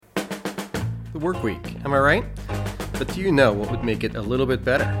the work week, am I right? But do you know what would make it a little bit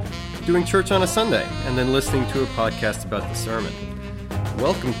better? Doing church on a Sunday and then listening to a podcast about the sermon.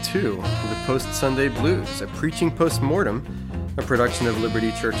 Welcome to the Post-Sunday Blues, a preaching post-mortem, a production of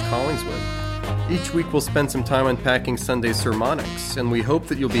Liberty Church Collingswood. Each week we'll spend some time unpacking Sunday's sermonics, and we hope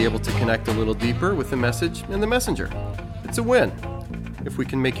that you'll be able to connect a little deeper with the message and the messenger. It's a win if we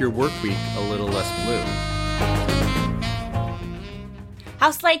can make your work week a little less blue.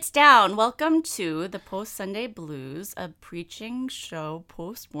 House lights down. Welcome to the Post-Sunday Blues, a preaching show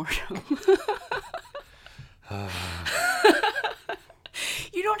post-mortem.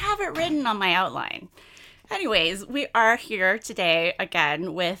 You don't have it written on my outline. Anyways, we are here today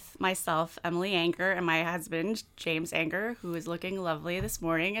again with myself, Emily Anger, and my husband, James Anger, who is looking lovely this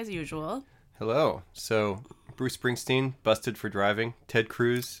morning as usual. Hello. So, Bruce Springsteen, busted for driving. Ted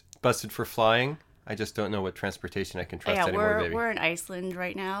Cruz, busted for flying. I just don't know what transportation I can trust anymore, baby. We're in Iceland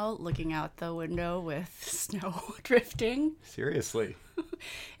right now, looking out the window with snow drifting. Seriously.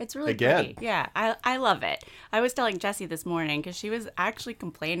 It's really Again. pretty. Yeah, I love it. I was telling Jessie this morning because she was actually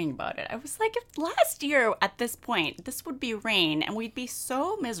complaining about it. I was like, if last year at this point, this would be rain and we'd be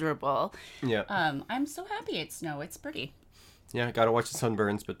so miserable. Yeah. I'm so happy it's snow. It's pretty. Yeah, gotta watch the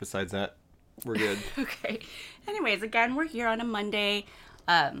sunburns, but besides that, we're good. Okay. Anyways, again, we're here on a Monday.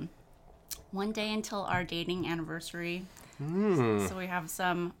 One day until our dating anniversary. So we have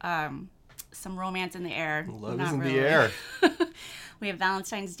some romance in the air. Love Not is in really. the air. We have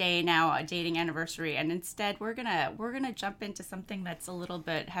Valentine's Day now, a dating anniversary, and instead we're gonna jump into something that's a little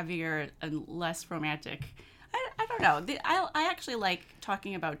bit heavier and less romantic. I don't know. I actually like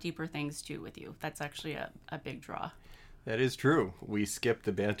talking about deeper things too with you. That's actually a big draw. That is true. We skipped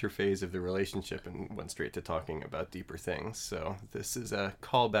the banter phase of the relationship and went straight to talking about deeper things. So this is a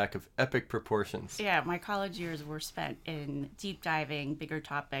callback of epic proportions. Yeah, my college years were spent in deep diving, bigger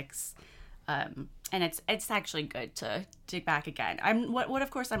topics, and it's actually good to dig back again. What of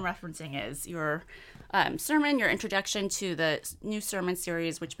course I'm referencing is your sermon, your introduction to the new sermon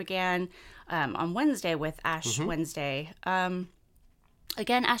series, which began on Wednesday with Ash Wednesday.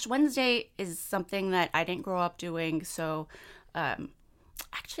 Again, Ash Wednesday is something that I didn't grow up doing, so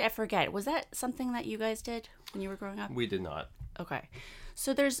actually I forget. Was that something that you guys did when you were growing up? We did not. Okay.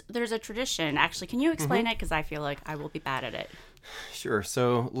 So there's a tradition. Actually, can you explain it? Because I feel like I will be bad at it. Sure.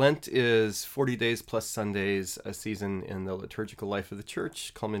 So Lent is 40 days plus Sundays, a season in the liturgical life of the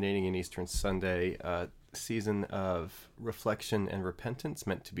church, culminating in Easter Sunday, a season of reflection and repentance,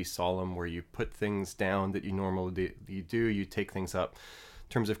 meant to be solemn, where you put things down that you normally do, you take things up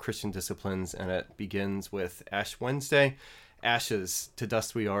in terms of Christian disciplines, and it begins with Ash Wednesday. Ashes, to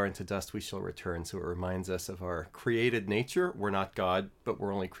dust we are, and to dust we shall return. So it reminds us of our created nature. We're not God, but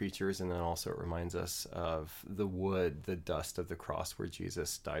we're only creatures. And then also it reminds us of the wood, the dust of the cross where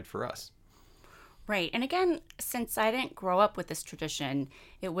Jesus died for us. Right. And again, since I didn't grow up with this tradition,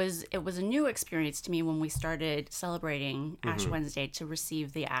 it was a new experience to me when we started celebrating Ash Wednesday to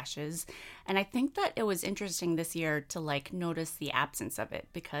receive the ashes. And I think that it was interesting this year to notice the absence of it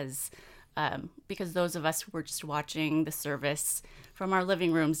because those of us who were just watching the service from our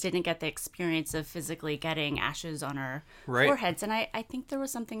living rooms didn't get the experience of physically getting ashes on our foreheads. And I think there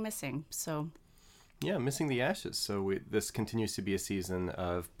was something missing. So yeah, missing the ashes. So this continues to be a season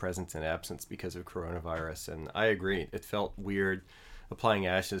of presence and absence because of coronavirus. And I agree. It felt weird applying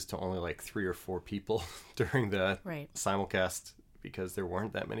ashes to only 3 or 4 people during the simulcast because there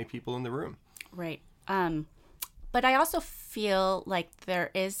weren't that many people in the room. Right. But I also feel like there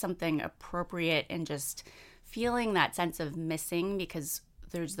is something appropriate in just feeling that sense of missing because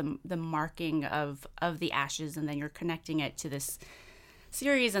there's the marking of the ashes, and then you're connecting it to this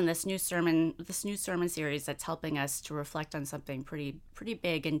series and this new sermon series that's helping us to reflect on something pretty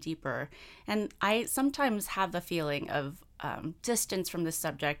big and deeper. And I sometimes have the feeling of distance from this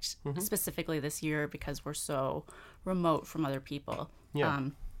subject, specifically this year, because we're so remote from other people. Yeah.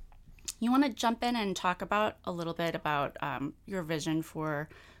 You want to jump in and talk a little bit about your vision for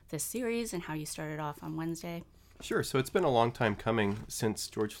this series and how you started off on Wednesday? Sure. So it's been a long time coming since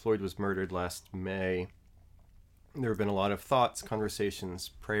George Floyd was murdered last May. There have been a lot of thoughts, conversations,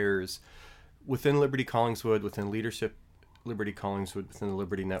 prayers within Liberty Collingswood, within leadership Liberty Collingswood, within the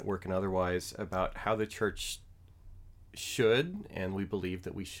Liberty Network and otherwise, about how the church should, and we believe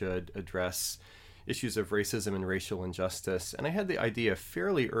that we should, address issues of racism and racial injustice. And I had the idea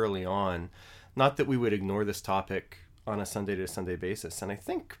fairly early on, not that we would ignore this topic on a Sunday-to-Sunday basis. And I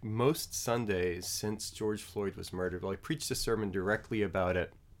think most Sundays since George Floyd was murdered, I preached a sermon directly about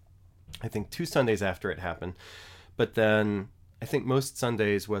it, I think 2 Sundays after it happened. But then I think most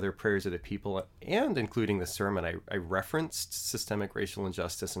Sundays, whether prayers of the people and including the sermon, I referenced systemic racial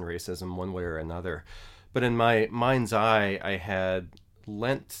injustice and racism one way or another. But in my mind's eye, I had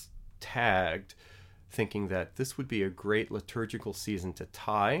Lent tagged, thinking that this would be a great liturgical season to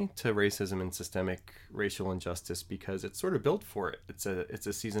tie to racism and systemic racial injustice because it's sort of built for it. It's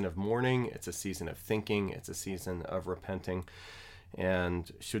a season of mourning. It's a season of thinking. It's a season of repenting. And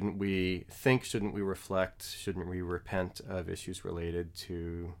shouldn't we think, shouldn't we reflect, shouldn't we repent of issues related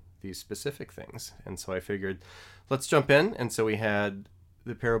to these specific things? And so I figured, let's jump in. And so we had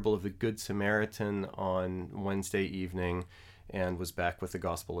the parable of the Good Samaritan on Wednesday evening and was back with the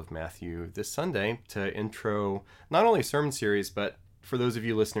Gospel of Matthew this Sunday to intro not only a sermon series, but for those of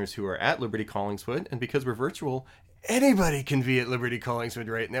you listeners who are at Liberty Collingswood, and because we're virtual, anybody can be at Liberty Collingswood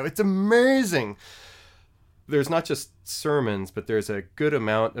right now. It's amazing. There's not just sermons, but there's a good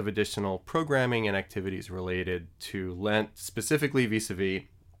amount of additional programming and activities related to Lent, specifically vis-a-vis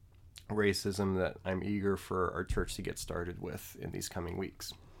racism, that I'm eager for our church to get started with in these coming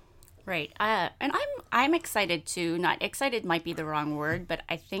weeks. Right. And I'm excited too. Not excited might be the wrong word, but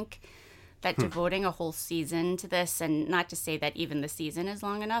I think that devoting a whole season to this, and not to say that even the season is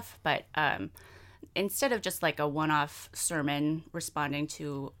long enough, but instead of just like a one-off sermon responding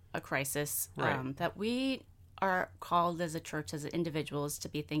to a crisis, Right. that we are called as a church, as individuals, to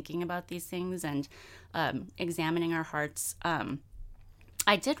be thinking about these things and examining our hearts.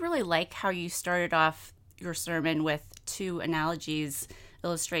 I did really like how you started off your sermon with two analogies,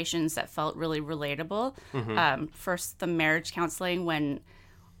 illustrations that felt really relatable. First, the marriage counseling, when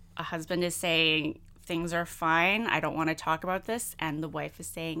a husband is saying, things are fine, I don't want to talk about this, and the wife is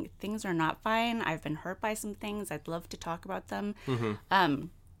saying, things are not fine, I've been hurt by some things, I'd love to talk about them.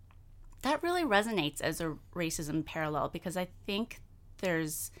 That really resonates as a racism parallel, because I think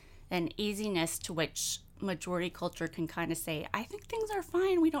there's an easiness to which majority culture can kind of say, I think things are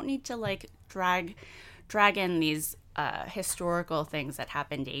fine, we don't need to like drag in these historical things that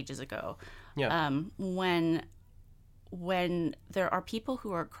happened ages ago. Yeah. When there are people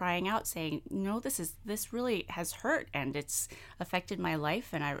who are crying out saying, no, this really has hurt and it's affected my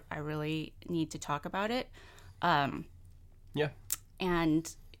life and I really need to talk about it. Yeah.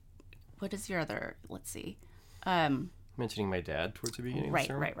 And what is your other, let's see. Mentioning my dad towards the beginning of the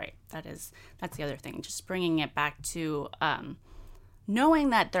sermon. Right. That's the other thing. Just bringing it back to knowing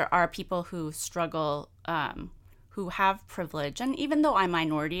that there are people who struggle, who have privilege. And even though I'm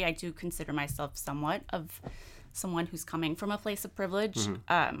minority, I do consider myself somewhat of someone who's coming from a place of privilege,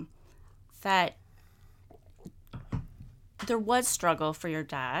 that there was struggle for your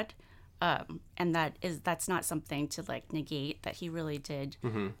dad. And that's not something to like negate, that he really did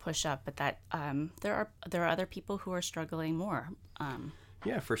push up, but that there are other people who are struggling more.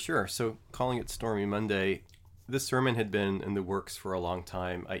 Yeah, for sure. So calling it Stormy Monday, this sermon had been in the works for a long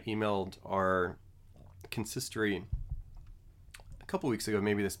time. I emailed our consistory a couple weeks ago,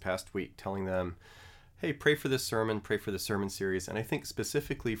 maybe this past week, telling them, hey, pray for this sermon, pray for the sermon series. And I think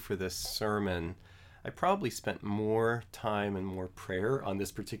specifically for this sermon, I probably spent more time and more prayer on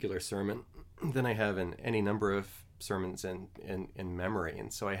this particular sermon than I have in any number of sermons in memory.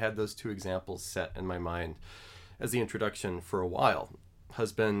 And so I had those two examples set in my mind as the introduction for a while.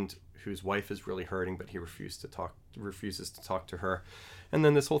 Husband whose wife is really hurting, but he refuses to talk to her. And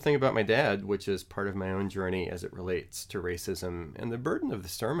then this whole thing about my dad, which is part of my own journey as it relates to racism. And the burden of the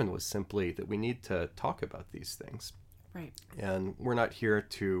sermon was simply that we need to talk about these things. Right. And we're not here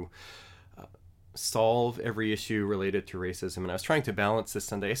to solve every issue related to racism. And I was trying to balance this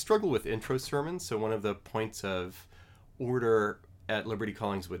Sunday. I struggle with intro sermons. So one of the points of order at Liberty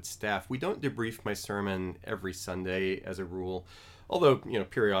Collingswood staff, we don't debrief my sermon every Sunday as a rule. Although,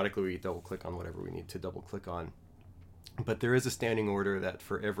 periodically we double click on whatever we need to double click on. But there is a standing order that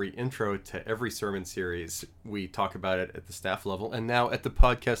for every intro to every sermon series, we talk about it at the staff level and now at the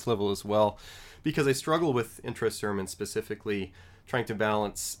podcast level as well, because I struggle with intro sermons, specifically trying to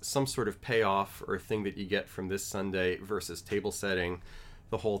balance some sort of payoff or thing that you get from this Sunday versus table setting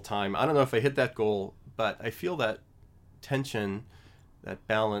the whole time. I don't know if I hit that goal, but I feel that tension, that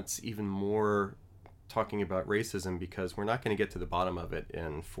balance, even more talking about racism, because we're not going to get to the bottom of it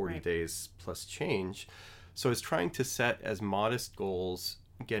in 40 Right. days plus change. So I was trying to set as modest goals,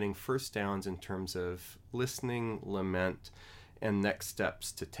 getting first downs in terms of listening, lament, and next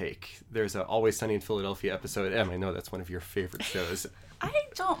steps to take. There's a Always Sunny in Philadelphia episode. Em, I know that's one of your favorite shows. I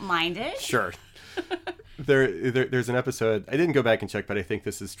don't mind it. Sure. There's an episode, I didn't go back and check, but I think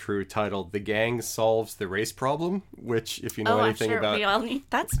this is true, titled "The Gang Solves the Race Problem," which, if you know I'm anything sure about... we all need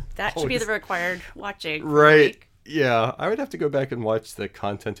that should be Always- the required watching. For the Right. week. Yeah, I would have to go back and watch the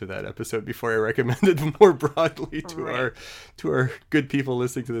content of that episode before I recommend it more broadly to Right. our good people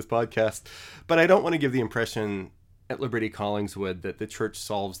listening to this podcast. But I don't want to give the impression at Liberty Collingswood that the church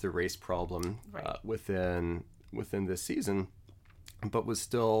solves the race problem Right. within this season, but was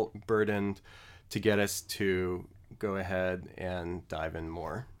still burdened to get us to go ahead and dive in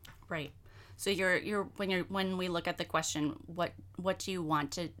more. Right. So when we look at the question, what do you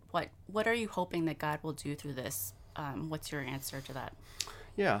want to what are you hoping that God will do through this? What's your answer to that?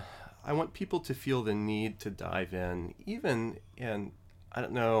 Yeah, I want people to feel the need to dive in, even in, I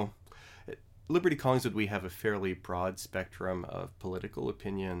don't know, at Liberty Collingswood, we have a fairly broad spectrum of political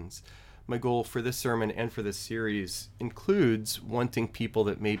opinions. My goal for this sermon and for this series includes wanting people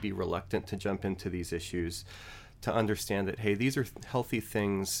that may be reluctant to jump into these issues to understand that, hey, these are healthy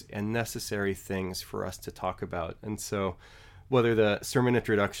things and necessary things for us to talk about. And so, whether the sermon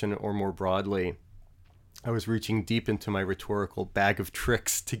introduction or more broadly, I was reaching deep into my rhetorical bag of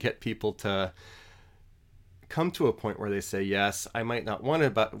tricks to get people to come to a point where they say, yes, I might not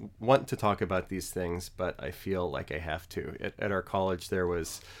want to talk about these things, but I feel like I have to. At our college, there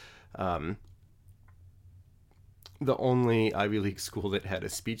was the only Ivy League school that had a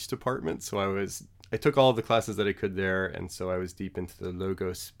speech department. So I took all of the classes that I could there. And so I was deep into the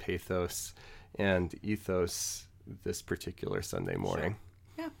logos, pathos, and ethos this particular Sunday morning.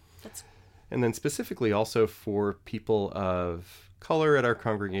 Sure. Yeah, that's And then specifically also for people of color at our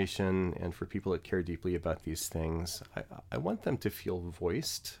congregation and for people that care deeply about these things, I want them to feel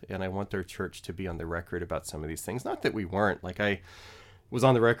voiced, and I want our church to be on the record about some of these things. Not that we weren't. Like, I was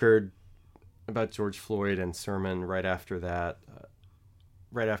on the record about George Floyd and sermon right after that,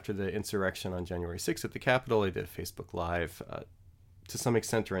 right after the insurrection on January 6th at the Capitol. I did a Facebook Live. To some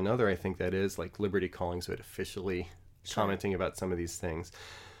extent or another, I think that is like Liberty Collingswood officially commenting about some of these things,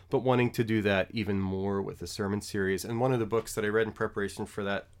 but wanting to do that even more with the sermon series. And one of the books that I read in preparation for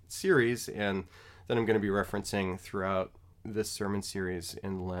that series, and that I'm going to be referencing throughout this sermon series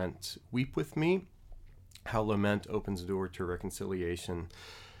in Lent, Weep With Me, How Lament Opens the Door to Reconciliation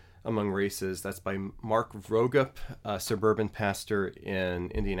Among Races. That's by Mark Vroegop, a suburban pastor in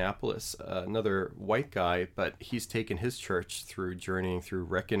Indianapolis, another white guy, but he's taken his church through journeying through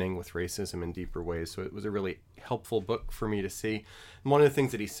reckoning with racism in deeper ways. So it was a really helpful book for me to see. And one of the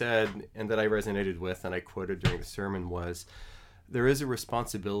things that he said, and that I resonated with, and I quoted during the sermon, was there is a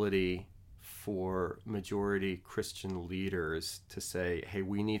responsibility for majority Christian leaders to say, hey,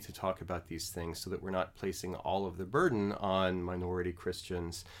 we need to talk about these things so that we're not placing all of the burden on minority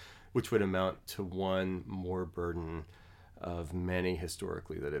Christians, which would amount to one more burden of many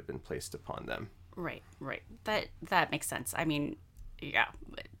historically that have been placed upon them. right. That makes sense. I mean, yeah,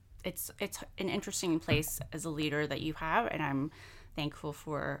 it's an interesting place as a leader that you have, and I'm thankful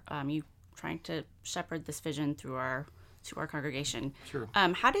for you trying to shepherd this vision through our congregation. Sure.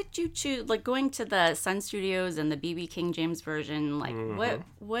 How did you choose, like, going to the Sun Studios and the BB King James version? Like,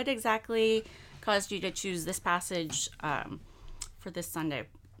 what exactly caused you to choose this passage for this Sunday?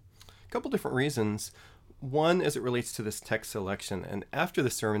 A couple different reasons. One, as it relates to this text selection, and after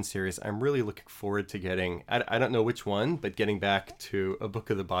the sermon series, I'm really looking forward to getting, I don't know which one, but getting back to a book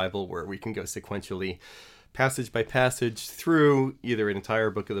of the Bible where we can go sequentially, passage by passage, through either an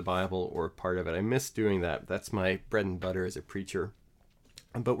entire book of the Bible or part of it. I miss doing that. That's my bread and butter as a preacher.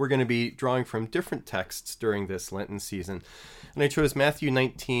 But we're going to be drawing from different texts during this Lenten season. And I chose Matthew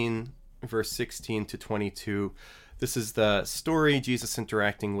 19, verse 16 to 22. This is the story, Jesus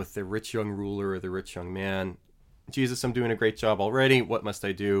interacting with the rich young ruler or the rich young man. Jesus, I'm doing a great job already. What must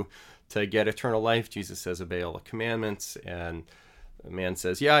I do to get eternal life? Jesus says, obey all the commandments. And the man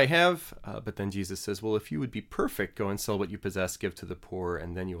says, yeah, I have. But then Jesus says, well, if you would be perfect, go and sell what you possess, give to the poor,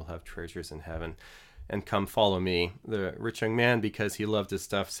 and then you will have treasures in heaven. And come follow me. The rich young man, because he loved his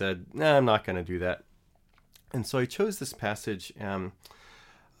stuff, said, nah, I'm not going to do that. And so I chose this passage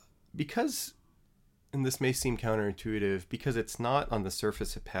because, and this may seem counterintuitive, because it's not on the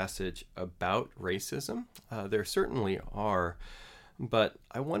surface a passage about racism. There certainly are. But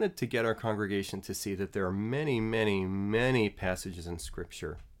I wanted to get our congregation to see that there are many, many, many passages in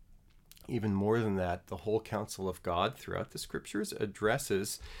Scripture. Even more than that, the whole counsel of God throughout the Scriptures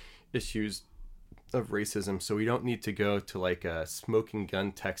addresses issues of racism. So we don't need to go to like a smoking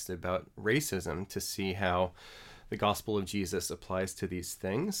gun text about racism to see how the gospel of Jesus applies to these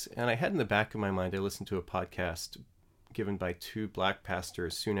things. And I had in the back of my mind, I listened to a podcast given by two black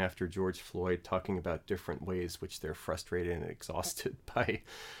pastors soon after George Floyd, talking about different ways which they're frustrated and exhausted by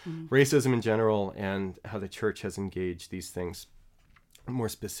racism in general and how the church has engaged these things more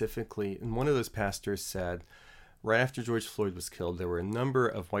specifically. And one of those pastors said, right after George Floyd was killed, there were a number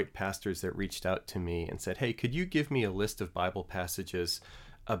of white pastors that reached out to me and said, hey, could you give me a list of Bible passages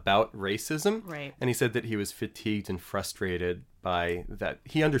about racism? Right. And he said that he was fatigued and frustrated by that.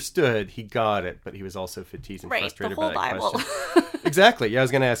 He understood, he got it, but he was also fatigued and frustrated by that Bible. question. Exactly. Yeah, I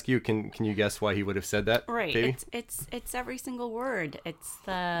was going to ask you, can you guess why he would have said that? Right. Baby? It's every single word. It's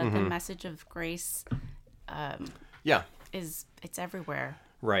the message of grace. Yeah. It's everywhere.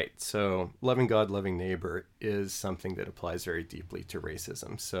 Right. So loving God, loving neighbor is something that applies very deeply to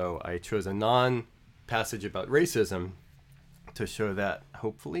racism. So I chose a non-passage about racism to show that,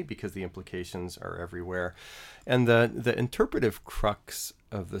 hopefully, because the implications are everywhere. And the interpretive crux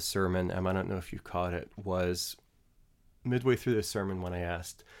of the sermon, Emma, I don't know if you caught it, was midway through the sermon when I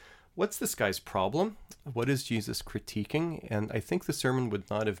asked, what's this guy's problem? What is Jesus critiquing? And I think the sermon would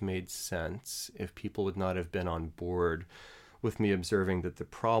not have made sense if people would not have been on board with me observing that the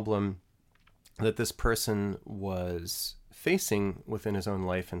problem that this person was facing within his own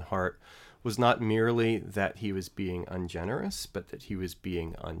life and heart was not merely that he was being ungenerous, but that he was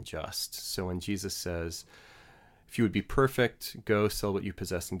being unjust. So when Jesus says, if you would be perfect, go sell what you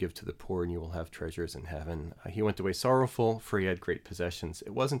possess and give to the poor, and you will have treasures in heaven. He went away sorrowful, for he had great possessions.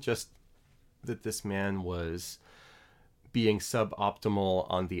 It wasn't just that this man was being suboptimal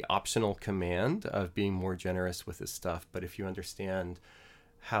on the optional command of being more generous with his stuff, but if you understand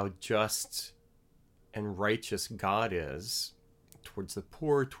how just and righteous God is towards the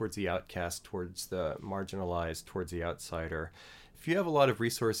poor, towards the outcast, towards the marginalized, towards the outsider, if you have a lot of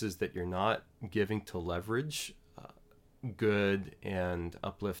resources that you're not giving to leverage good and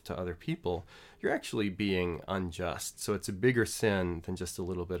uplift to other people, you're actually being unjust. So it's a bigger sin than just a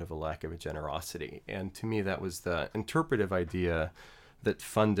little bit of a lack of a generosity. And to me, that was the interpretive idea that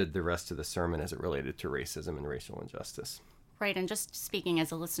funded the rest of the sermon as it related to racism and racial injustice. Right. And just speaking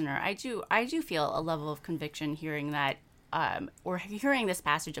as a listener, I do feel a level of conviction hearing that or hearing this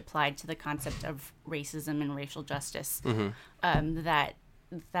passage applied to the concept of racism and racial justice, that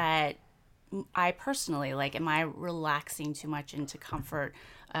I personally, like, am I relaxing too much into comfort?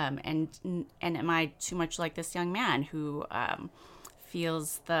 And am I too much like this young man who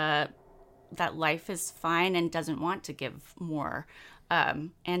feels that life is fine and doesn't want to give more?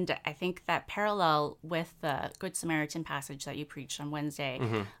 And I think that parallel with the Good Samaritan passage that you preached on Wednesday,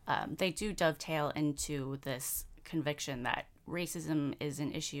 they do dovetail into this conviction that racism is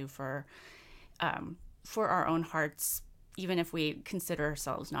an issue for our own hearts, even if we consider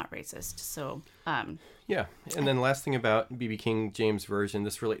ourselves not racist. So, yeah. And then last thing about B.B. King James Version,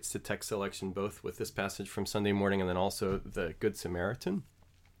 this relates to text selection, both with this passage from Sunday morning and then also the Good Samaritan.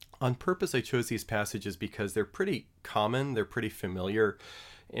 On purpose, I chose these passages because they're pretty common, they're pretty familiar,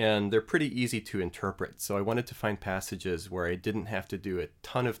 and they're pretty easy to interpret. So I wanted to find passages where I didn't have to do a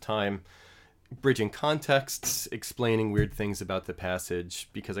ton of time bridging contexts, explaining weird things about the passage,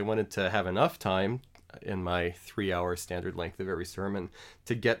 because I wanted to have enough time in my 3-hour standard length of every sermon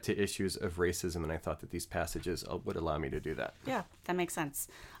to get to issues of racism, and I thought that these passages would allow me to do that. Yeah, that makes sense.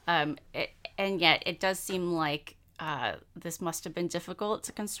 And yet it does seem like this must have been difficult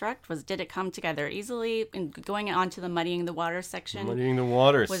to construct. Did it come together easily? In going on to the muddying the waters section, muddying the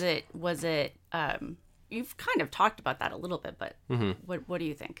waters, was it you've kind of talked about that a little bit, but what do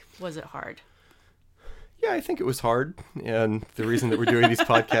you think? Was it hard? Yeah, I think it was hard. And the reason that we're doing these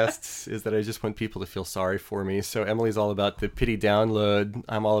podcasts is that I just want people to feel sorry for me. So Emily's all about the pity download.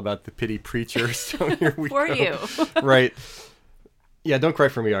 I'm all about the pity preacher. So here we for go. You. Right. Yeah, don't cry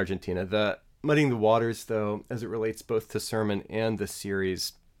for me, Argentina. The muddying the waters, though, as it relates both to sermon and the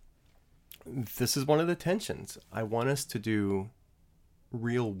series, this is one of the tensions. I want us to do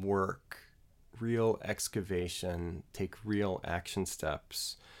real work, real excavation, take real action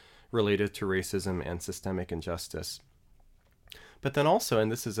steps related to racism and systemic injustice. But then also,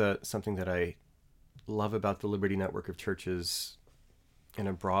 and this is something that I love about the Liberty Network of Churches in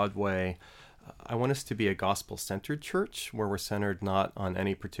a broad way, I want us to be a gospel-centered church where we're centered not on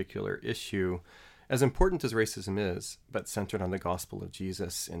any particular issue, as important as racism is, but centered on the gospel of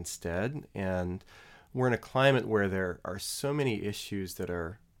Jesus instead. And we're in a climate where there are so many issues that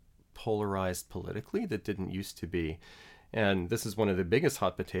are polarized politically that didn't used to be. And this is one of the biggest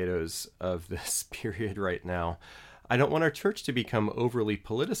hot potatoes of this period right now. I don't want our church to become overly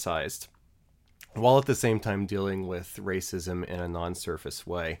politicized while at the same time dealing with racism in a non-surface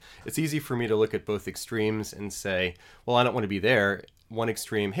way. It's easy for me to look at both extremes and say, well, I don't want to be there. One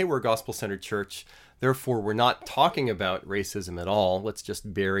extreme, hey, we're a gospel-centered church, therefore we're not talking about racism at all. Let's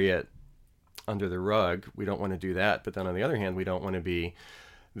just bury it under the rug. We don't want to do that. But then on the other hand, we don't want to be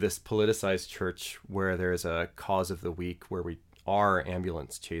this politicized church where there's a cause of the week, where we are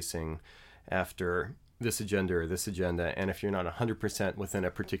ambulance chasing after this agenda or this agenda, and if you're not 100% within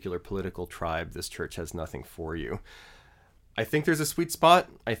a particular political tribe, this church has nothing for you. I think there's a sweet spot.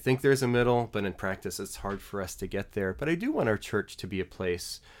 I think there's a middle, but in practice, it's hard for us to get there. But I do want our church to be a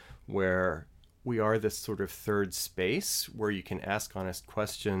place where we are this sort of third space where you can ask honest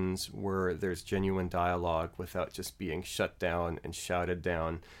questions, where there's genuine dialogue without just being shut down and shouted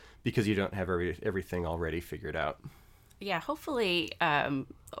down because you don't have everything already figured out. Yeah, hopefully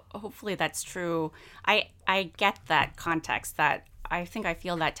that's true. I get that context, that I think I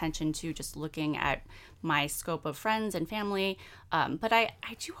feel that tension too, just looking at my scope of friends and family. But I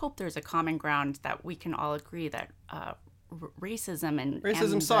do hope there's a common ground that we can all agree that racism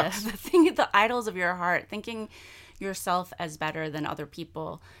and sucks. The idols of your heart, thinking yourself as better than other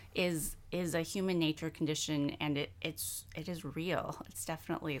people is a human nature condition, and it is real. It's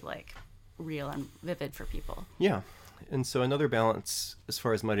definitely like real and vivid for people. Yeah. And so another balance as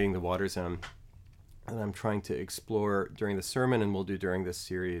far as muddying the waters and I'm trying to explore during the sermon, and we'll do during this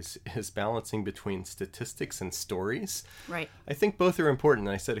series, is balancing between statistics and stories. Right. I think both are important.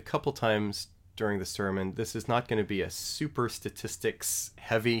 And I said a couple times during the sermon, this is not going to be a super statistics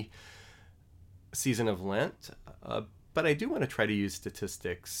heavy season of Lent, but I do want to try to use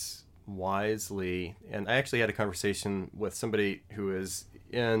statistics wisely. And I actually had a conversation with somebody who is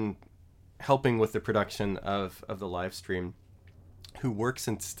in helping with the production of the live stream, who works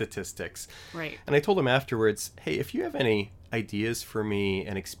in statistics. Right. And I told him afterwards, hey, if you have any ideas for me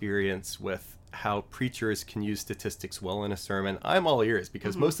and experience with how preachers can use statistics well in a sermon, I'm all ears,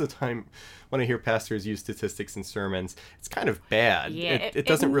 because most of the time when I hear pastors use statistics in sermons, it's kind of bad. Yeah, it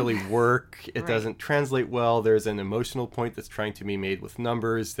doesn't really work. It Right. doesn't translate well. There's an emotional point that's trying to be made with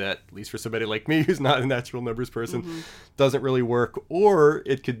numbers that, at least for somebody like me who's not a natural numbers person, doesn't really work. Or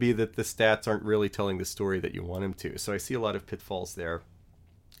it could be that the stats aren't really telling the story that you want them to. So I see a lot of pitfalls there.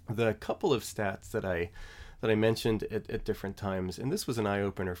 The couple of stats that I mentioned at different times, and this was an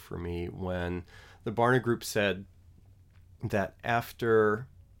eye-opener for me when the Barna Group said that after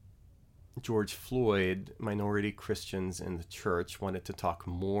George Floyd, minority Christians in the church wanted to talk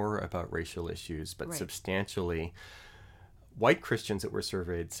more about racial issues, but Right. substantially, white Christians that were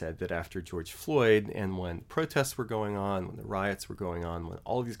surveyed said that after George Floyd, and when protests were going on, when the riots were going on, when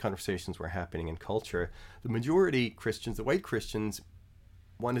all of these conversations were happening in culture, the majority Christians, the white Christians,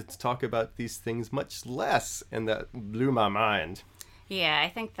 wanted to talk about these things much less, and that blew my mind. Yeah, I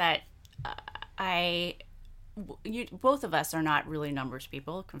think that both of us are not really numbers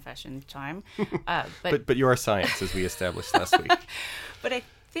people. Confession time, But you are science, as we established last week. But I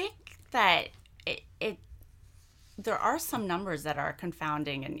think that there are some numbers that are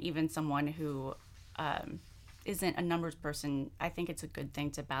confounding, and even someone who isn't a numbers person, I think it's a good thing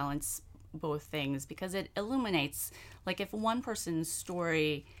to balance both things, because it illuminates, like, if one person's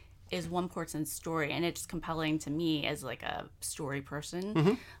story is one person's story and it's compelling to me as like a story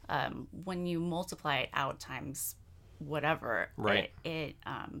person, when you multiply it out times whatever, Right. it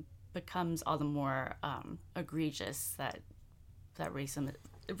becomes all the more egregious that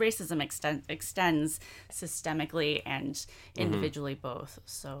racism extends systemically and individually both.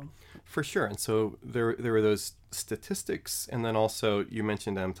 So For sure. And so there were those statistics, and then also you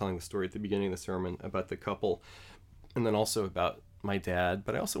mentioned, I'm telling the story at the beginning of the sermon about the couple, and then also about my dad.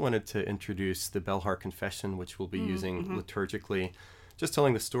 But I also wanted to introduce the Belhar Confession, which we'll be using liturgically, just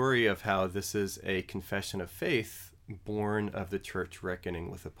telling the story of how this is a confession of faith born of the church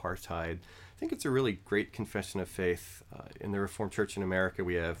reckoning with apartheid. I think it's a really great confession of faith. In the Reformed Church in America,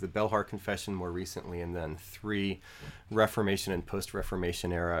 we have the Belhar Confession more recently, and then 3 Reformation and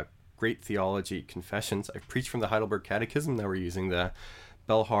post-Reformation era great theology confessions. I've preached from the Heidelberg Catechism. Now we're using the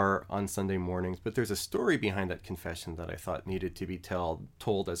Belhar on Sunday mornings. But there's a story behind that confession that I thought needed to be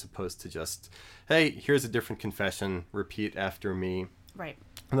told, as opposed to just, hey, here's a different confession, repeat after me. right.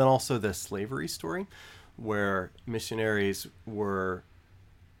 And then also the slavery story, where missionaries were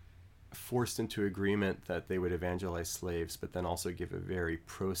forced into agreement that they would evangelize slaves, but then also give a very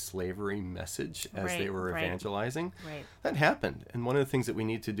pro-slavery message as they were evangelizing. Right. That happened. And one of the things that we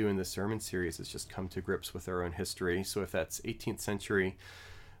need to do in this sermon series is just come to grips with our own history. So if that's 18th century,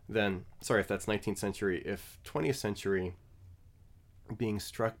 then, if that's 19th century, if 20th century, being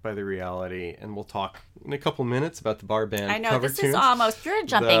struck by the reality, and we'll talk in a couple minutes about the bar band I know, cover this tunes. is almost, you're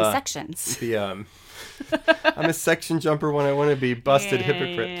jumping sections. I'm a section jumper when I want to be busted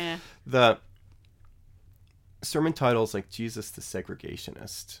hypocrite. Yeah. The sermon titles like Jesus the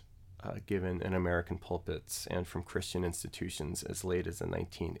Segregationist, given in American pulpits and from Christian institutions as late as the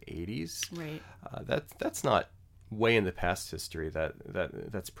 1980s. Right. That's not way in the past history,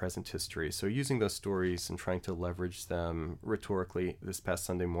 that's present history. So using those stories and trying to leverage them rhetorically this past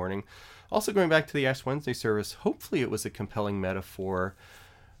Sunday morning. Also going back to the Ash Wednesday service, hopefully it was a compelling metaphor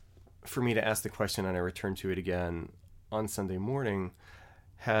for me to ask the question, and I return to it again on Sunday morning.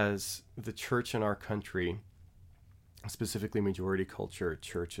 Has the church in our country, specifically majority culture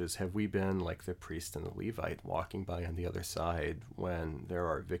churches, have we been like the priest and the Levite walking by on the other side when there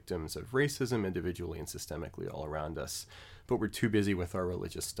are victims of racism individually and systemically all around us, but we're too busy with our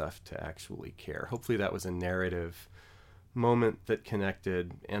religious stuff to actually care? Hopefully that was a narrative moment that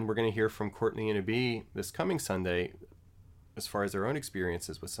connected, and we're going to hear from Courtney and Abi this coming Sunday as far as their own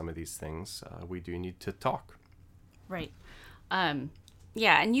experiences with some of these things. We do need to talk. Right.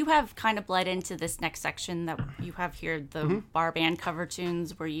 Yeah, and you have kind of bled into this next section that you have here, the bar band cover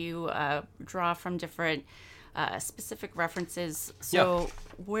tunes, where you draw from different specific references. So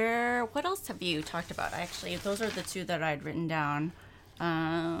what else have you talked about? Actually, those are the two that I'd written down.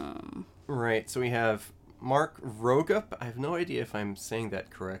 Right, so we have Mark Rogup. I have no idea if I'm saying that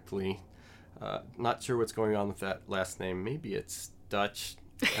correctly. Not sure what's going on with that last name. Maybe it's Dutch.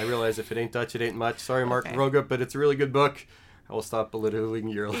 I realize if it ain't Dutch, it ain't much. Sorry, Mark Rogup, but it's a really good book. I will stop belittling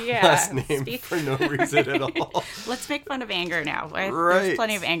your last name for no reason at all. Let's make fun of anger now. Right. There's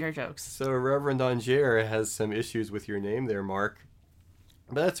plenty of anger jokes. So Reverend Anger has some issues with your name there, Mark.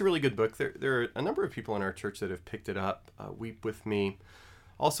 But that's a really good book. There are a number of people in our church that have picked it up. Weep With Me.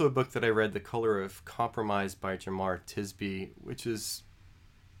 Also a book that I read, The Color of Compromise by Jemar Tisby, which is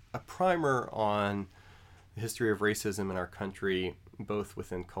a primer on the history of racism in our country, both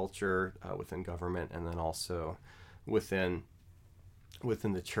within culture, within government, and then also within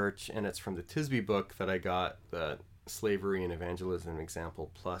the church. And it's from the Tisby book that I got the slavery and evangelism example,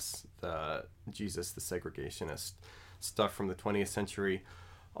 plus the Jesus the Segregationist stuff from the 20th century.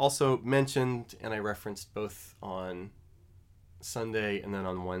 Also mentioned, and I referenced both on Sunday and then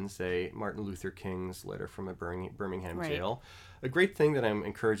on Wednesday, Martin Luther King's letter from a Birmingham jail. A great thing that I'm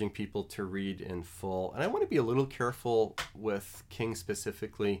encouraging people to read in full. And I want to be a little careful with King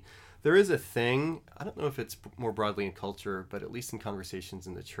specifically. There is a thing, I don't know if it's more broadly in culture, but at least in conversations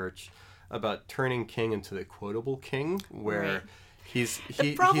in the church, about turning King into the quotable king, where he's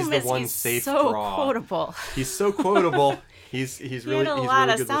the one safe draw. Quotable. He's so quotable. He's really a he's lot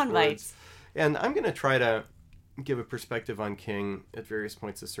really of good sound with words. bites. And I'm going to try to give a perspective on King at various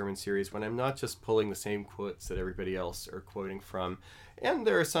points of the sermon series when I'm not just pulling the same quotes that everybody else are quoting from. And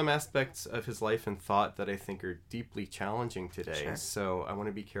there are some aspects of his life and thought that I think are deeply challenging today. Sure. So I want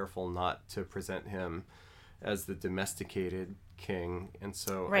to be careful not to present him as the domesticated king. And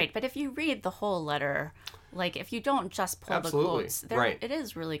so but if you read the whole letter, like if you don't just pull the quotes, it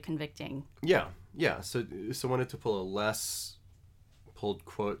is really convicting. Yeah. So I wanted to pull a less pulled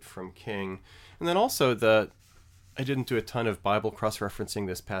quote from King. And then also I didn't do a ton of Bible cross-referencing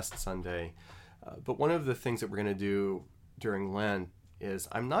this past Sunday, but one of the things that we're going to do during Lent is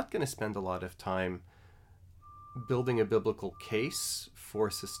I'm not going to spend a lot of time building a biblical case for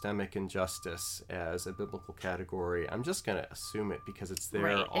systemic injustice as a biblical category. I'm just going to assume it because it's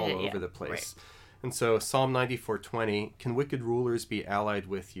there all over the place. Right. And so Psalm 94:20, can wicked rulers be allied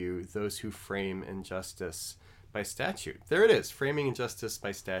with you, those who frame injustice by statute? There it is. Framing injustice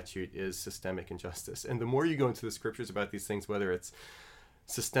by statute is systemic injustice. And the more you go into the scriptures about these things, whether it's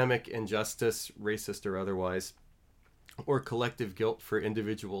systemic injustice, racist or otherwise, or collective guilt for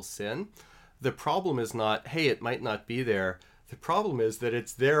individual sin, the problem is not, hey, it might not be there. The problem is that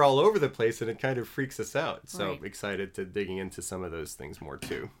it's there all over the place and it kind of freaks us out. So excited to digging into some of those things more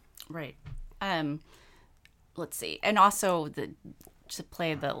too. Right. Let's see. And also to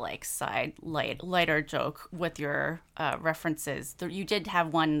play the lighter joke with your references. You did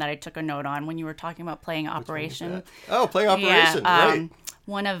have one that I took a note on when you were talking about playing Operation. Oh, playing Operation, right.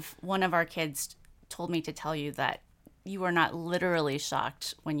 One of our kids told me to tell you that you were not literally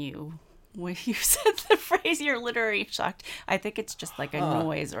shocked when you said the phrase "you're literally shocked." I think it's just like a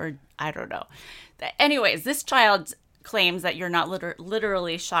noise, or I don't know. Anyways, this child claims that you're not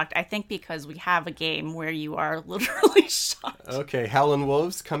literally shocked. I think because we have a game where you are literally shocked. Okay, Howlin'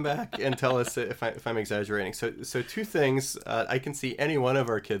 Wolves, come back and tell us if I'm exaggerating. So two things. I can see any one of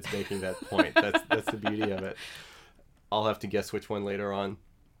our kids making that point. That's the beauty of it. I'll have to guess which one later on.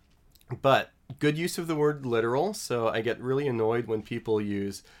 But good use of the word literal. So I get really annoyed when people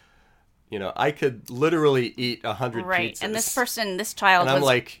use, I could literally eat 100 pizzas. Right, and this child was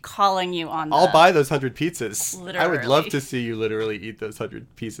like, calling you on I'll buy those 100 pizzas. Literally. I would love to see you literally eat those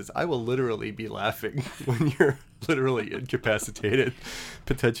 100 pieces. I will literally be laughing when you're literally incapacitated,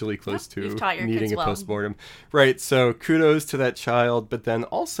 potentially close to needing a postmortem. Right, so kudos to that child. But then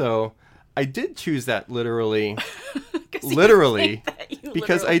also, I did choose that literally, literally,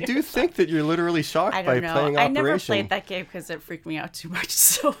 because I do think that you're literally shocked by playing Operation. I never played that game because it freaked me out too much.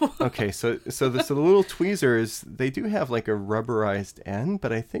 So okay, so the little tweezers, they do have like a rubberized end,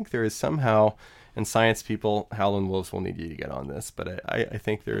 but I think there is somehow, and science people, Howlin' Wolves will need you to get on this, but I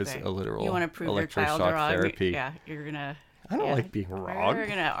think there is a literal you want to prove your child electroshock wrong? therapy. Yeah, you're gonna. I don't like being wrong. We're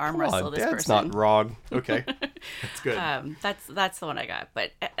gonna arm Come wrestle on, this Dad's person. not wrong. Okay, that's good. That's the one I got.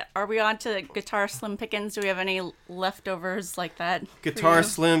 But are we on to Guitar Slim Pickens? Do we have any leftovers like that? Guitar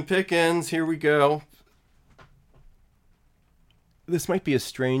Slim Pickens. Here we go. This might be a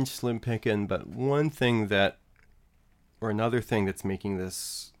strange Slim Pickin', but another thing that's making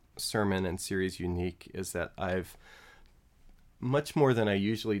this sermon and series unique is that I've, much more than I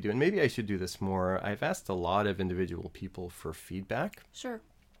usually do, and maybe I should do this more, I've asked a lot of individual people for feedback. Sure.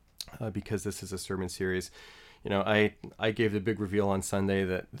 Because this is a sermon series. You know, I gave the big reveal on Sunday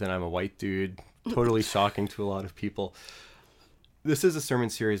that I'm a white dude, totally shocking to a lot of people. This is a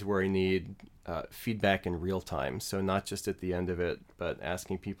sermon series where I need feedback in real time. So not just at the end of it, but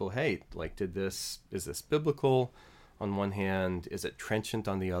asking people, hey, like, is this biblical? On one hand, is it trenchant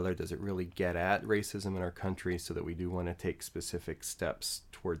on the other? Does it really get at racism in our country so that we do want to take specific steps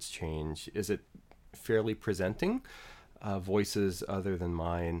towards change? Is it fairly presenting voices other than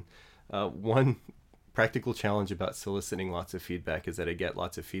mine? One practical challenge about soliciting lots of feedback is that I get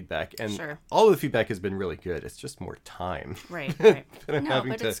lots of feedback, and sure. all of the feedback has been really good. It's just more time, right? that I'm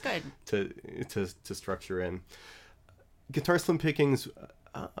having but it's good to structure in. Guitar Slim Pickens,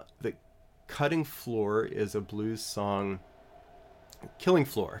 the Cutting Floor is a blues song, Killing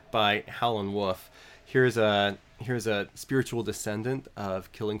Floor by Howlin' Wolf. Here's a spiritual descendant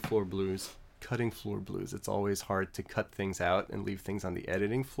of Killing Floor blues, Cutting Floor blues. It's always hard to cut things out and leave things on the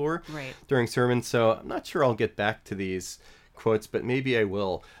editing floor during sermons, so I'm not sure I'll get back to these quotes, but maybe I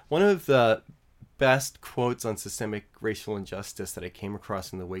will. One of the best quotes on systemic racial injustice that I came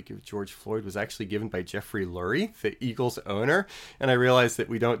across in the wake of George Floyd was actually given by Jeffrey Lurie, the Eagles owner. And I realized that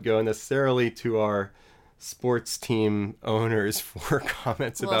we don't go necessarily to our sports team owners for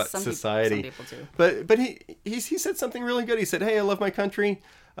comments about society. Some people do. But he said something really good. He said, hey, I love my country.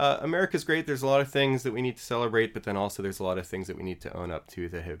 America's great. There's a lot of things that we need to celebrate, but then also there's a lot of things that we need to own up to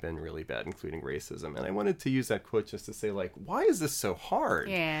that have been really bad, including racism. And I wanted to use that quote just to say, like, why is this so hard?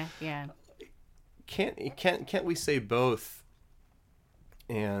 Yeah. Can't we say both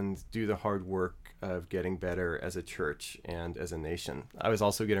and do the hard work of getting better as a church and as a nation? I was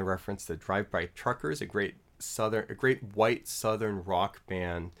also going to reference the Drive-By Truckers, a great white Southern rock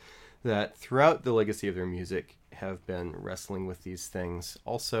band that throughout the legacy of their music have been wrestling with these things.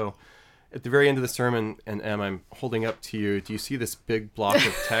 Also, at the very end of the sermon, and Em, I'm holding up to you, do you see this big block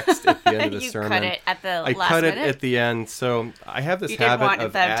of text at the end of the sermon? You cut it at the last minute? I cut it at the end. So I have this habit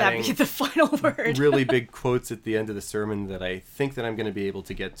of adding the final word. really big quotes at the end of the sermon that I think that I'm going to be able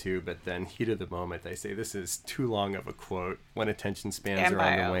to get to, but then heat of the moment, I say, this is too long of a quote when attention spans are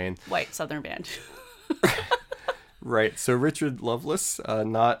on the wane. White Southern band. Right. So Richard Loveless,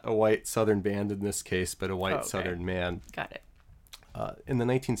 not a white Southern band in this case, but a white Southern man. Got it. In the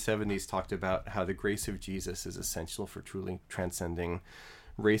 1970s, talked about how the grace of Jesus is essential for truly transcending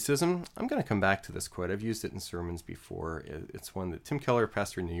racism. I'm going to come back to this quote. I've used it in sermons before. It's one that Tim Keller,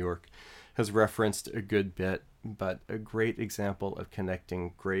 pastor in New York, has referenced a good bit, but a great example of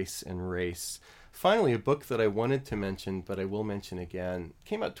connecting grace and race. Finally, a book that I wanted to mention, but I will mention again,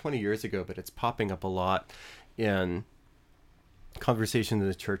 came out 20 years ago, but it's popping up a lot in conversation in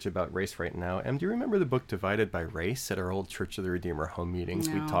the church about race right now. Em, do you remember the book Divided by Race at our old Church of the Redeemer home meetings?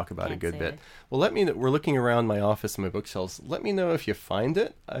 No, we talk about a good bit. It. Well, let me know. We're looking around my office and my bookshelves. Let me know if you find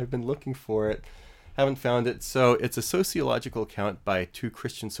it. I've been looking for it. Haven't found it. So it's a sociological account by two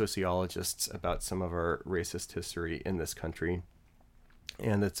Christian sociologists about some of our racist history in this country.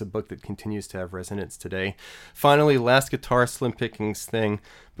 And it's a book that continues to have resonance today. Finally, last Guitar Slim Pickens thing.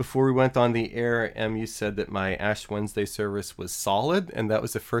 Before we went on the air, Em, you said that my Ash Wednesday service was solid, and that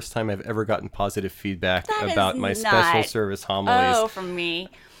was the first time I've ever gotten positive feedback about my special service homilies. Oh, from me.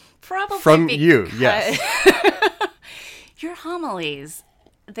 Probably from you, yes. Your homilies,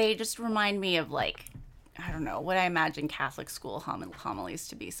 they just remind me of, like, I don't know, what I imagine Catholic school homilies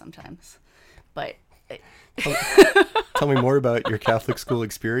to be sometimes. But... Tell me more about your Catholic school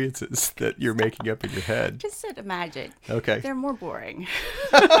experiences that you're making up in your head. Just imagine. Okay. They're more boring.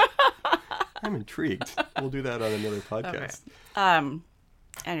 I'm intrigued. We'll do that on another podcast. Okay.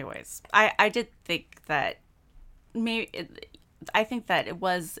 Anyways, I did think that I think that it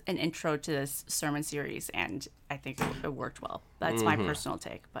was an intro to this sermon series, and I think it worked well. That's my personal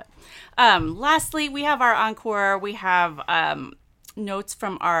take. But lastly, we have our encore. We have notes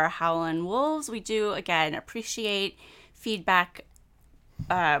from our Howlin' Wolves. We do, again, appreciate feedback.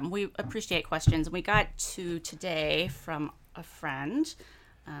 We appreciate questions. We got two today from a friend.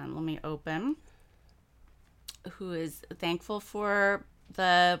 Let me open. Who is thankful for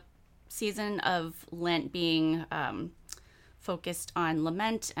the season of Lent being focused on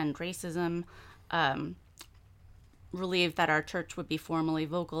lament and racism. Relieved that our church would be formally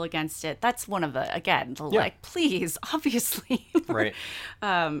vocal against it. That's one of the, again, the like, please, obviously. Right.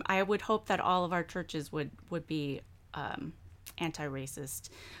 I would hope that all of our churches would be anti-racist.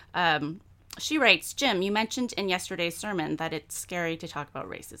 She writes, Jim, you mentioned in yesterday's sermon that it's scary to talk about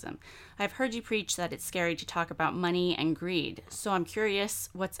racism. I've heard you preach that it's scary to talk about money and greed. So I'm curious,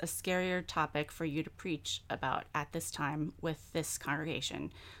 what's a scarier topic for you to preach about at this time with this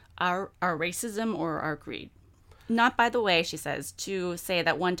congregation? Our racism or our greed? Not, by the way, she says, to say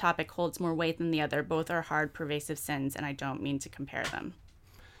that one topic holds more weight than the other. Both are hard, pervasive sins, and I don't mean to compare them.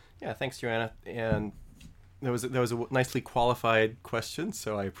 Yeah, thanks, Joanna. And that was a nicely qualified question,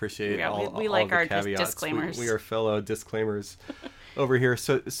 so I appreciate all we all like the our caveats. disclaimers. We are fellow disclaimers over here.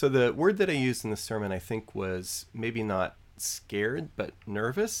 So the word that I used in the sermon, I think, was maybe not scared, but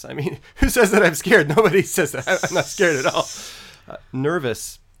nervous. I mean, who says that I'm scared? Nobody says that. I'm not scared at all.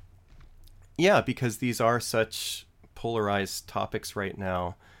 Nervous. Yeah, because these are such polarized topics right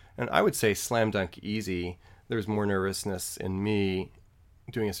now. And I would say slam dunk easy. There's more nervousness in me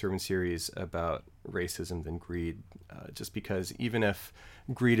doing a sermon series about racism than greed. Just because even if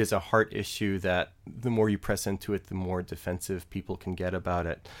greed is a heart issue that the more you press into it, the more defensive people can get about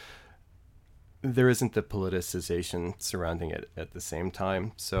it, there isn't the politicization surrounding it at the same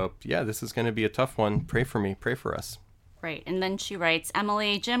time. So yeah, this is going to be a tough one. Pray for me. Pray for us. Right. And then she writes,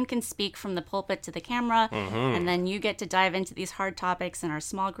 Emily, Jim can speak from the pulpit to the camera, and then you get to dive into these hard topics in our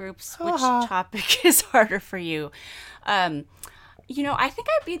small groups. Which topic is harder for you? I think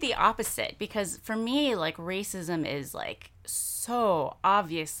I'd be the opposite, because for me, like, racism is, like, so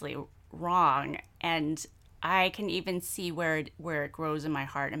obviously wrong, and I can even see where it grows in my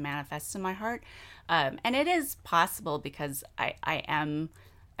heart and manifests in my heart. And it is possible because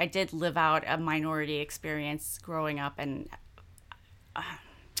I did live out a minority experience growing up, and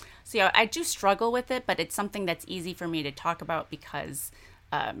so I do struggle with it, but it's something that's easy for me to talk about because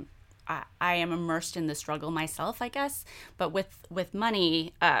I am immersed in the struggle myself, I guess. But with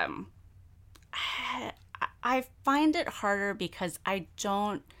money, I find it harder because I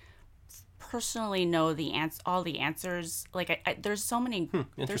don't personally know all the answers. Like there's so many,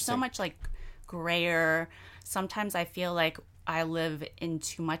 there's so much like grayer. Sometimes I feel like I live in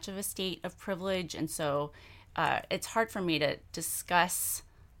too much of a state of privilege, and so it's hard for me to discuss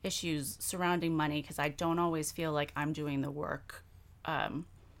issues surrounding money because I don't always feel like I'm doing the work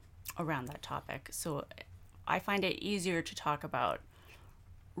around that topic. So I find it easier to talk about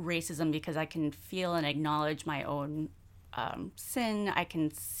racism because I can feel and acknowledge my own sin. I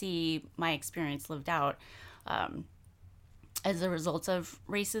can see my experience lived out as a result of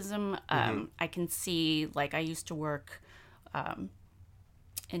racism. I can see, like, I used to work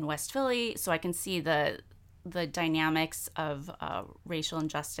in West Philly, so I can see the dynamics of racial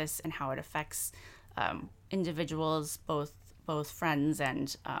injustice and how it affects individuals, both friends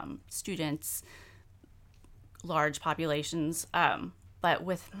and students, large populations. But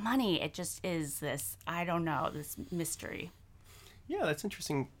with money, it just is this mystery. Yeah, that's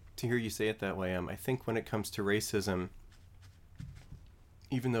interesting to hear you say it that way. I think when it comes to racism,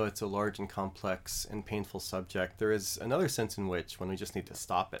 even though it's a large and complex and painful subject, there is another sense in which when we just need to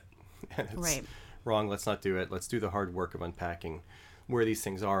stop it. And it's wrong, let's not do it. Let's do the hard work of unpacking where these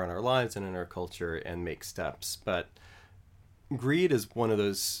things are in our lives and in our culture and make steps. But greed is one of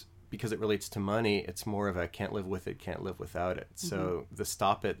those, because it relates to money, it's more of a can't live with it, can't live without it. So the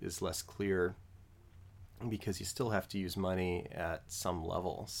stop it is less clear because you still have to use money at some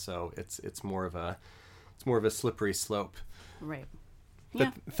level. So it's more of a slippery slope. Right.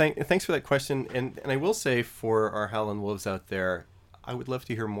 But thanks for that question. And I will say, for our Howlin' Wolves out there, I would love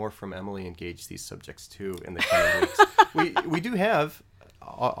to hear more from Emily engage these subjects too in the coming weeks. We do have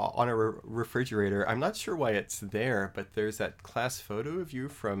on a refrigerator, I'm not sure why it's there, but there's that class photo of you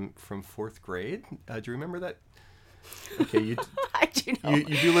from fourth grade. Do you remember that? Okay, I do know.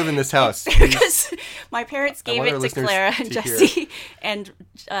 You do live in this house. Because my parents gave it to Clara and Jesse, and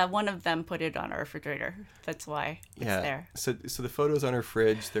one of them put it on our refrigerator. That's why it's there. So the photos on our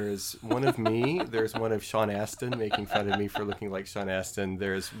fridge, there's one of me, there's one of Sean Astin making fun of me for looking like Sean Astin.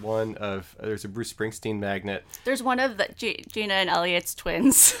 There's a Bruce Springsteen magnet. There's one of Gina and Elliot's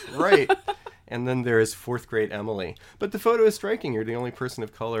twins. Right. And then there is fourth grade Emily. But the photo is striking. You're the only person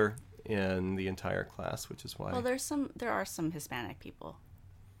of color in the entire class, which is why. Well, there are some Hispanic people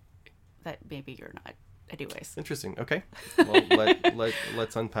that maybe you're not. Anyways. Interesting. Okay. Well,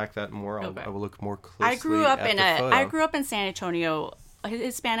 let's unpack that more. Okay. I will look more closely I grew up I grew up in San Antonio.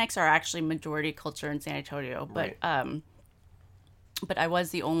 Hispanics are actually majority culture in San Antonio, but Right. but I was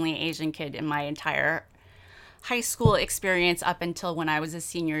the only Asian kid in my entire high school experience up until when I was a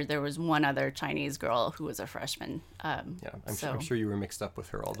senior. There was one other Chinese girl who was a freshman. Yeah, I'm sure you were mixed up with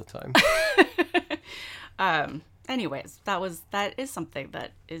her all the time. Anyways, that is something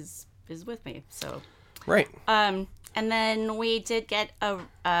that is with me. So. Right. And then we did get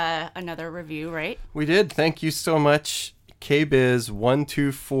another review, right? We did. Thank you so much.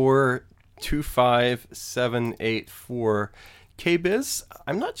 KBiz12425784. KBiz,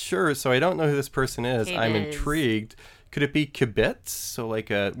 I'm not sure, so I don't know who this person is. KBiz. I'm intrigued. Could it be kibitz? So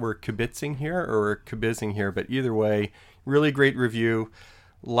like we're kibitzing here or we're kibizzing here, but either way, really great review.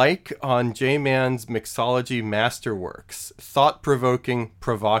 Like on J-Man's Mixology Masterworks. Thought-provoking,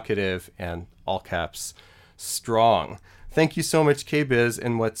 provocative, and all caps, strong. Thank you so much, KBiz.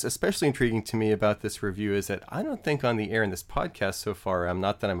 And what's especially intriguing to me about this review is that I don't think on the air in this podcast so far,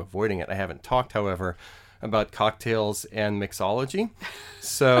 not that I'm avoiding it, I haven't talked, however, about cocktails and mixology.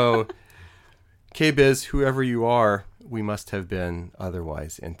 So, KBiz, whoever you are, we must have been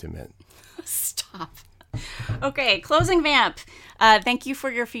otherwise intimate. Stop. Okay, closing vamp. Thank you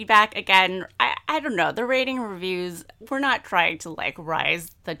for your feedback again. I don't know, the rating reviews, we're not trying to like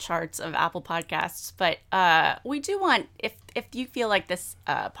rise the charts of Apple Podcasts, but we do want, if you feel like this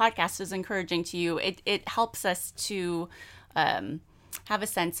podcast is encouraging to you, it helps us to have a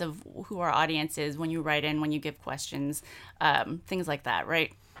sense of who our audience is when you write in, when you give questions, things like that,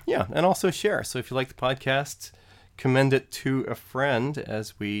 right? Yeah, and also share. So if you like the podcast, commend it to a friend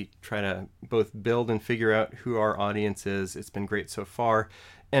as we try to both build and figure out who our audience is. It's been great so far.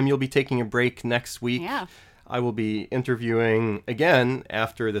 Em, you'll be taking a break next week. Yeah. I will be interviewing again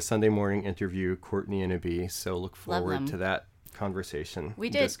after the Sunday morning interview, Courtney and Abby. So look forward to that conversation. We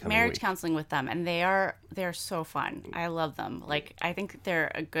did marriage counseling with them, and they're so fun. I love them. Like, I think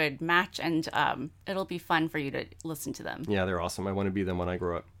they're a good match, and it'll be fun for you to listen to them. Yeah, they're awesome. I want to be them when I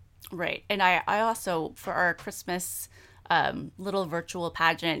grow up. Right. And I also, for our Christmas little virtual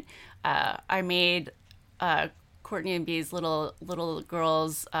pageant, I made Courtney and Bee's little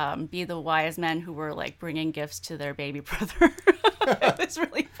girls be the wise men who were like bringing gifts to their baby brother. It was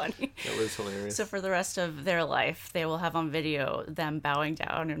really funny. It was hilarious. So for the rest of their life, they will have on video them bowing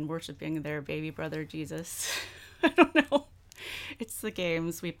down and worshiping their baby brother Jesus. I don't know. It's the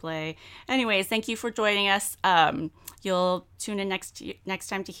games we play. Anyways, thank you for joining us. You'll tune in next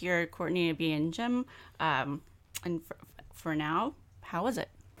time to hear Courtney, Abby, and Jim. And for now, how was it?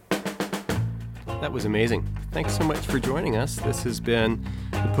 That was amazing. Thanks so much for joining us. This has been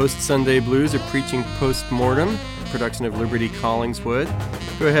the Post-Sunday Blues, a preaching post-mortem production of Liberty Collingswood.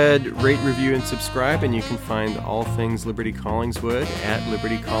 Go ahead, rate, review, and subscribe, and you can find all things Liberty Collingswood at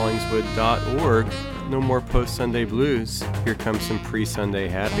libertycollingswood.org. No more Post-Sunday Blues. Here comes some pre-Sunday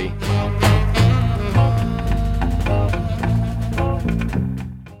happy.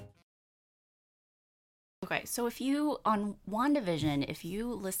 Okay, so if you, on WandaVision, if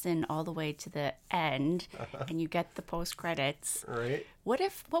you listen all the way to the end and you get the post-credits, Right. what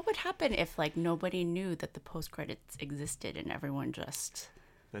would happen if, like, nobody knew that the post-credits existed and everyone just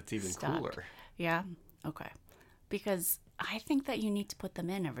That's even stopped? cooler. Yeah? Okay. Because I think that you need to put them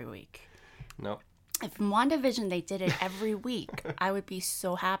in every week. No. If in WandaVision they did it every week, I would be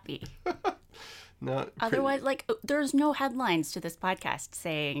so happy. No. Otherwise, like, there's no headlines to this podcast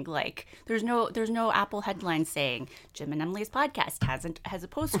saying, like, there's no Apple headlines saying Jim and Emily's podcast has a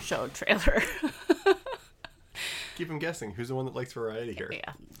post-show trailer. Keep them guessing. Who's the one that likes variety here?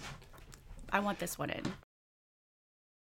 Yeah, I want this one in.